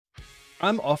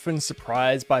I'm often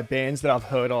surprised by bands that I've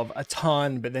heard of a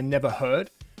ton, but then never heard.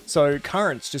 So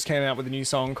Currents just came out with a new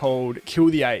song called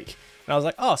Kill the Ache. And I was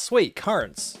like, oh, sweet,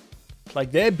 Currents.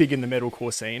 Like, they're big in the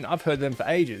metalcore scene. I've heard them for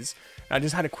ages. And I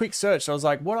just had a quick search. So I was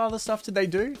like, what other stuff did they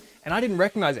do? And I didn't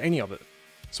recognize any of it.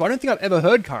 So I don't think I've ever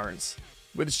heard Currents.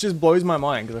 Which just blows my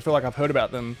mind because I feel like I've heard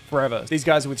about them forever. These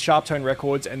guys are with Sharp Tone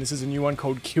Records, and this is a new one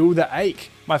called Kill the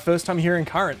Ache. My first time hearing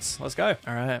Currents. Let's go.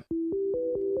 All right.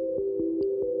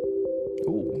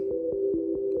 Ooh.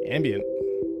 Ambient.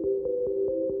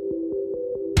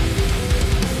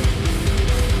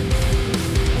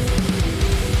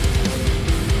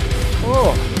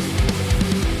 Oh.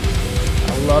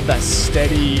 I love that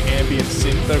steady ambient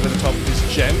synth over the top of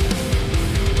this gent.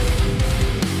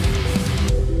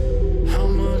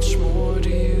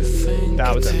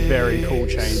 That was a very cool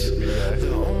change of video.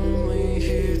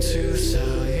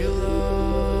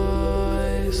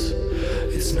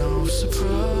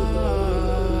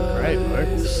 Great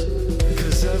vocals.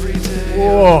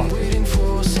 Whoa.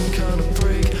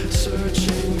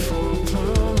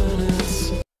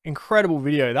 Incredible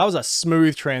video. That was a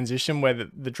smooth transition where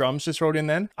the drums just rolled in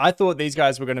then. I thought these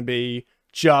guys were going to be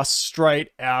just straight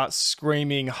out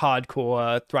screaming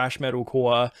hardcore thrash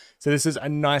metalcore. So this is a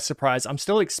nice surprise. I'm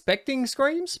still expecting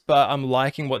screams, but I'm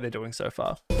liking what they're doing so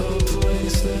far.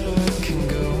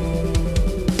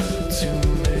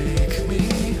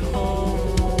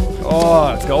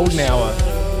 Oh, Golden Hour.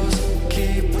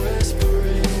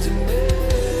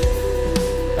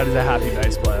 That is a happy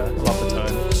bass player. I love the tone.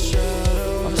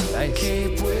 I love the bass.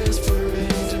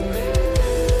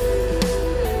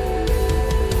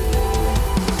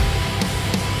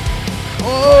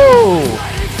 Oh!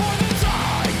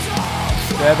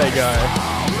 There they go.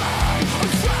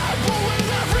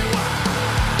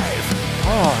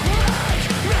 Oh,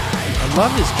 I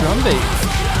love this drum beat.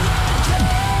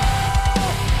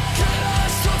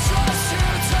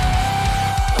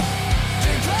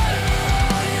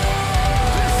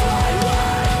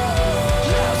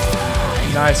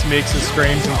 Nice mix of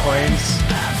screams and cleans.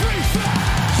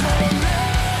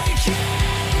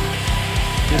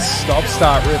 This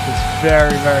stop-start riff is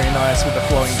very, very nice with the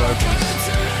flowing vocals.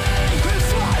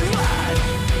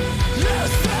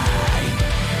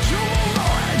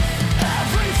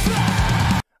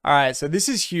 Alright, so this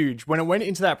is huge. When it went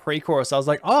into that pre-chorus, I was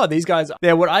like, oh, these guys,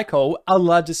 they're what I call a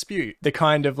La Dispute. The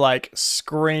kind of like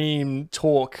scream,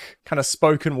 talk, kind of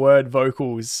spoken word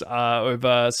vocals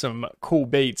over some cool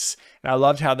beats. And I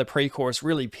loved how the pre-chorus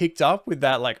really picked up with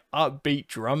that like upbeat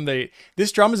drum beat.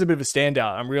 This drum is a bit of a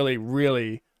standout. I'm really,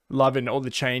 really loving all the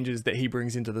changes that he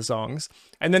brings into the songs.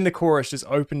 And then the chorus just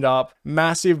opened up,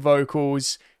 massive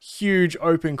vocals, huge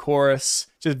open chorus,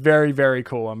 just very, very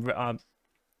cool.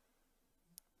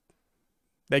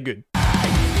 They're good.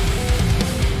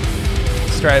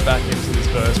 Straight back into this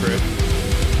verse riff.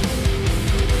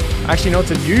 Actually, no,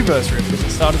 it's a new verse riff because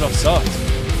it started off soft.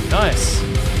 Nice.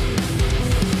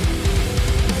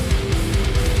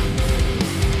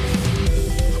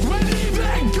 When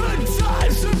even good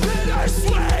times are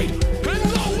bittersweet, and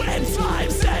the wind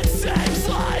times it seems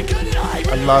like a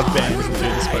nightmare. I love bands that do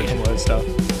the spoken word stuff.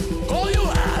 All you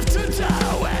have to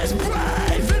do is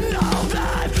brave and know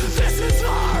that this is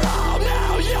our home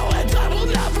now. You and I will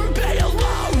never be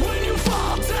alone. When you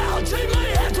fall down, take my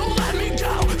hand, don't let me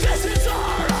go. This is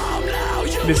our home now.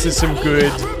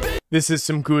 This is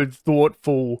some good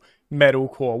thoughtful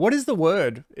metalcore. What is the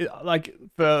word? Like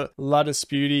for La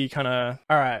Dispute kind of.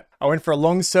 All right, I went for a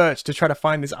long search to try to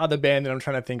find this other band that I'm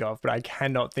trying to think of, but I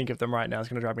cannot think of them right now. It's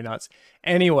gonna drive me nuts.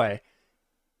 Anyway,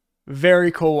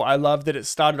 very cool. I love that it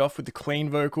started off with the clean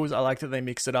vocals. I like that they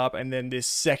mixed it up, and then this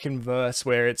second verse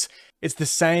where it's the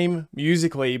same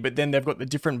musically, but then they've got the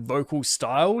different vocal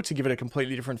style to give it a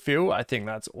completely different feel. I think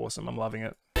that's awesome. I'm loving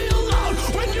it.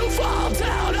 When you fall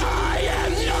down, I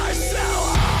am your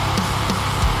soul.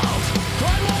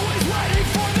 I'm always waiting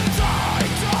for the dark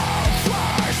to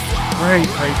burst. Great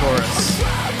pre-chorus.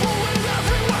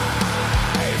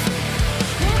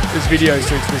 This video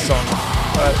suits this song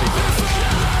perfectly.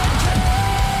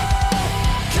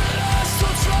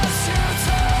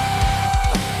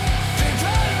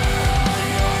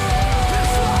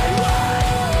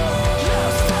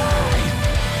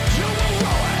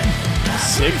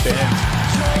 Sick band.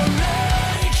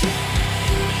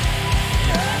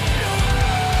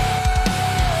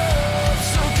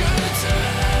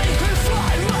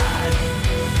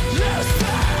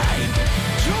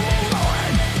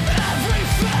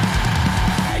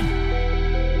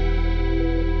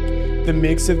 The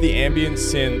mix of the ambient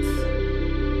synth,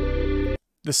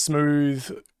 the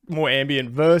smooth, more ambient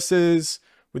verses,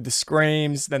 with the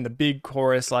screams, then the big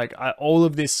chorus. Like all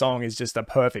of this song is just a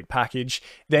perfect package.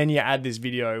 Then you add this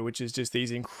video, which is just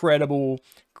these incredible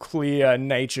clear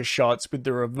nature shots with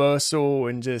the reversal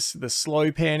and just the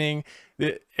slow panning.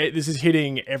 This is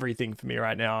hitting everything for me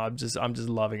right now. I'm just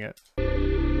loving it.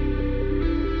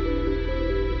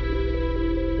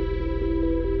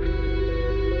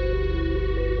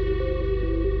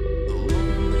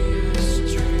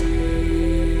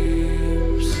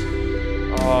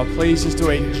 Oh, please just do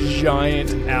a giant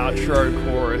outro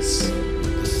chorus.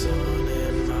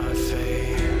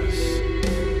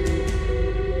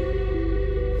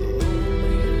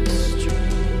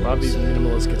 Love these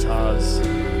minimalist guitars.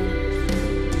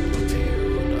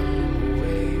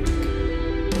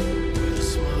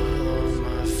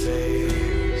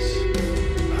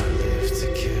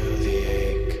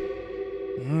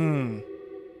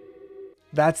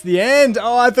 That's the end.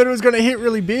 Oh, I thought it was going to hit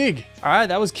really big. All right,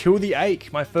 that was Kill the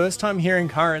Ache. My first time hearing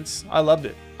Currents. I loved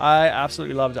it. I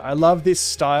absolutely loved it. I love this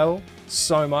style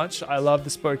so much. I love the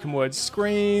spoken word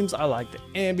screams. I like the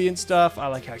ambient stuff. I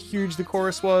like how huge the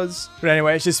chorus was. But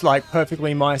anyway, it's just like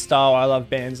perfectly my style. I love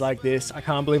bands like this. I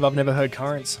can't believe I've never heard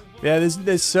Currents. Yeah,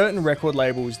 there's certain record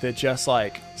labels that just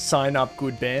like sign up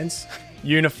good bands.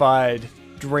 Unified,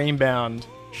 Dreambound,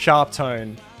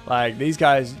 Sharptone. Like, these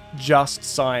guys just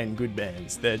sign good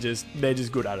bands. They're just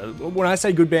good at it. When I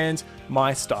say good bands,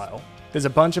 my style. There's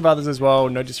a bunch of others as well,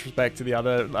 no disrespect to the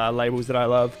other labels that I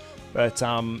love. But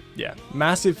yeah,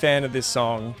 massive fan of this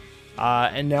song.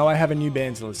 And now I have a new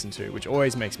band to listen to, which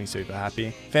always makes me super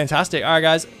happy. Fantastic. All right,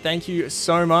 guys, thank you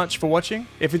so much for watching.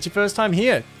 If it's your first time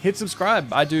here, hit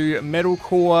subscribe. I do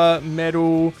metalcore,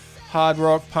 metal, hard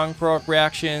rock, punk rock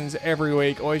reactions every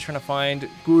week. Always trying to find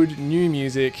good new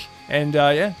music. And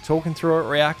yeah, talking through it,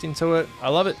 reacting to it. I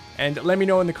love it. And let me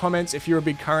know in the comments if you're a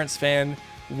big Currents fan.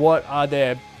 What are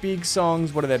their big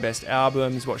songs? What are their best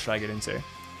albums? What should I get into?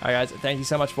 Alright guys, thank you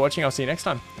so much for watching. I'll see you next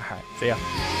time. Alright, see ya.